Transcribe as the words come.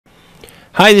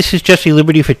Hi, this is Jesse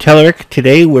Liberty for Telerik.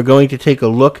 Today we're going to take a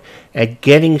look at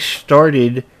getting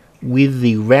started with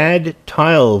the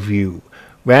RadTileView.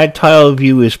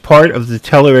 RadTileView is part of the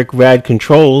Telerik Rad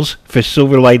controls for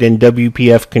Silverlight and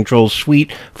WPF control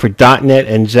suite for .NET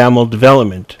and XAML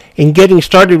development. In getting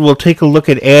started, we'll take a look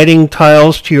at adding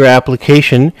tiles to your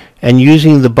application and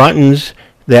using the buttons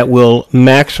that will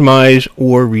maximize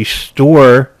or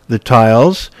restore the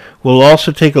tiles. We'll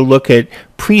also take a look at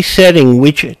presetting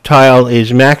which tile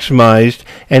is maximized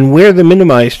and where the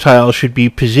minimized tile should be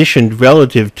positioned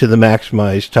relative to the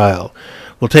maximized tile.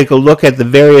 We'll take a look at the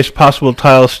various possible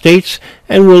tile states,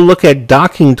 and we'll look at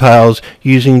docking tiles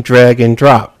using drag and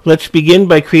drop. Let's begin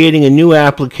by creating a new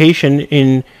application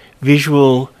in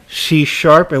Visual C#,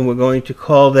 and we're going to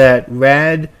call that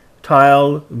RadTileView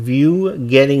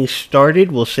Getting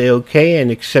Started. We'll say OK and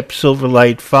accept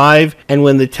Silverlight 5. And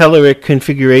when the Telerik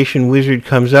configuration wizard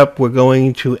comes up, we're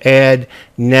going to add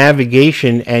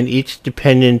navigation and its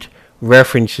dependent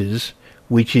references,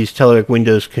 which is Telerik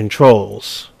Windows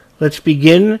controls. Let's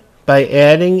begin by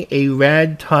adding a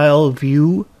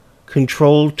RadTileView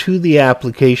control to the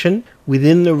application.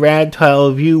 Within the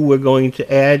RadTileView, we're going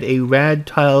to add a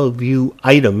RadTileView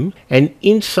item, and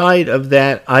inside of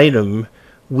that item,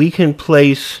 we can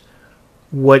place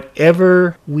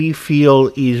whatever we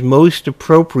feel is most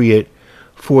appropriate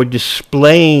for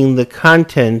displaying the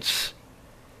contents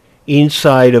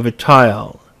inside of a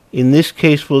tile. In this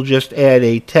case, we'll just add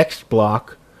a text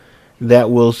block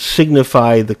that will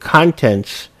signify the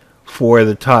contents for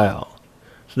the tile.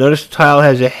 So notice the tile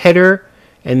has a header,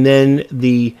 and then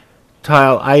the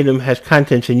tile item has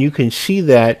contents, and you can see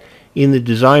that in the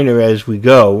designer as we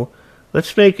go.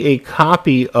 Let's make a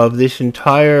copy of this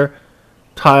entire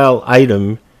tile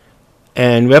item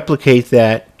and replicate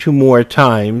that 2 more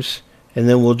times, and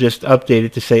then we'll just update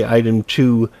it to say item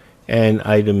 2 and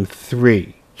item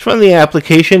 3. Let's run the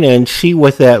application and see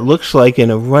what that looks like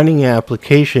in a running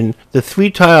application. The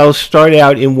 3 tiles start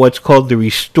out in what's called the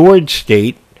restored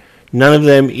state. None of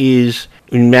them is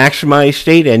in maximized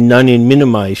state and none in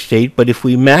minimized state, but if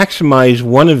we maximize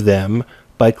one of them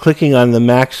by clicking on the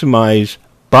maximize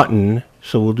button,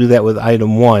 so we'll do that with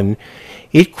item 1,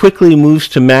 it quickly moves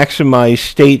to maximize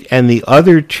state and the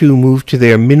other 2 move to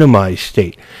their minimized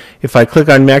state. If I click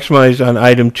on maximize on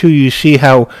item 2, you see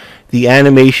how the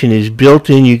animation is built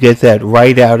in. You get that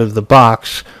right out of the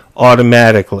box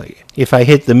automatically. If I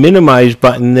hit the minimize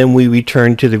button, then we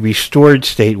return to the restored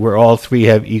state where all 3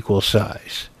 have equal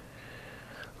size.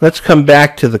 Let's come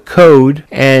back to the code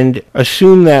and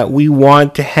assume that we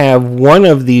want to have one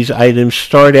of these items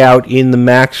start out in the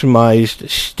maximized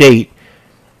state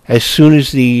as soon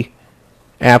as the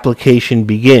application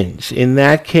begins. In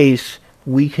that case,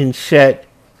 we can set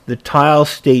the tile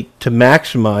state to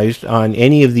maximized on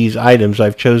any of these items.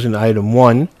 I've chosen item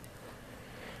 1.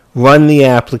 Run the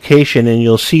application, and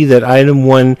you'll see that item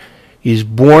 1 is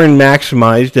born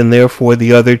maximized, and therefore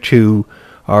the other 2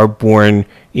 are born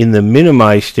in the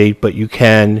minimized state, but you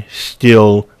can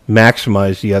still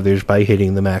maximize the others by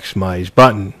hitting the maximize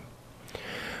button.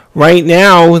 Right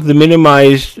now, the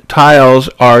minimized tiles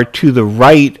are to the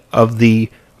right of the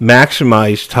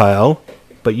maximized tile,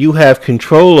 but you have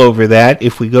control over that.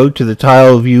 If we go to the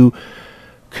TileView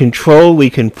control, we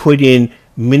can put in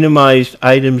minimized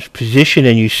items position,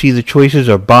 and you see the choices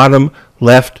are bottom,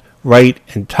 left, right,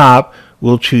 and top.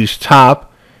 We'll choose top,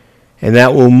 and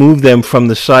that will move them from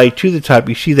the side to the top.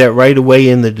 You see that right away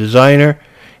in the designer,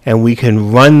 and we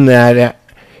can run that,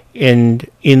 and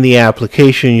in the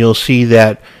application you'll see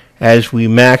that as we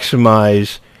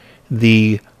maximize,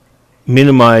 the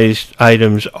minimized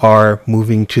items are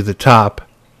moving to the top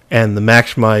and the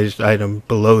maximized item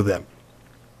below them.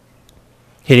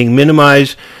 Hitting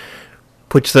minimize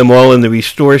puts them all in the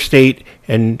restore state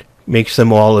and makes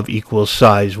them all of equal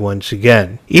size once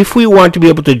again. If we want to be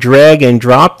able to drag and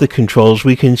drop the controls,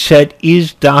 we can set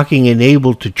is docking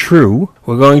enabled to true.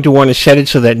 We're going to want to set it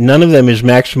so that none of them is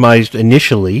maximized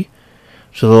initially.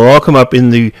 So they'll all come up in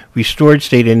the restored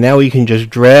state, and now we can just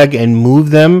drag and move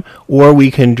them, or we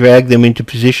can drag them into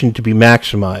position to be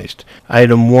maximized.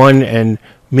 Item 1 and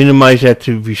minimize that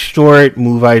to restore it,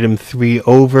 move item 3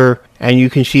 over, and you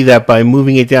can see that by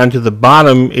moving it down to the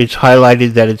bottom, it's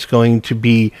highlighted that it's going to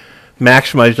be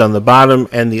maximized on the bottom,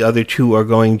 and the other 2 are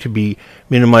going to be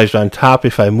minimized on top.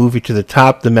 If I move it to the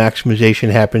top, the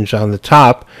maximization happens on the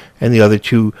top, and the other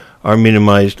 2 are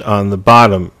minimized on the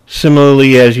bottom.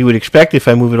 Similarly, as you would expect, if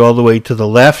I move it all the way to the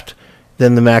left,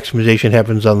 then the maximization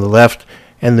happens on the left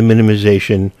and the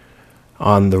minimization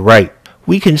on the right.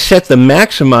 We can set the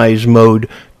maximize mode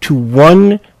to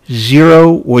 1,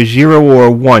 0 or 0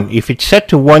 or 1. If it's set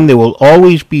to 1, there will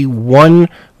always be one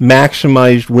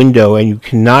maximized window and you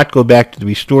cannot go back to the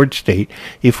restored state.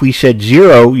 If we set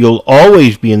 0, you'll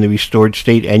always be in the restored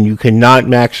state and you cannot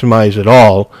maximize at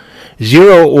all.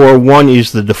 0 or 1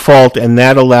 is the default, and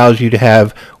that allows you to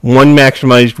have one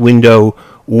maximized window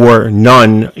or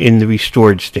none in the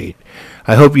restored state.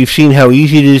 I hope you've seen how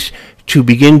easy it is to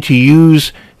begin to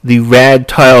use the rad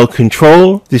tile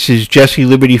control. This is Jesse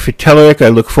Liberty for Telerik. I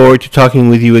look forward to talking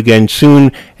with you again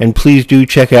soon, and please do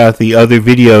check out the other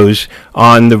videos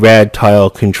on the rad tile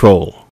control.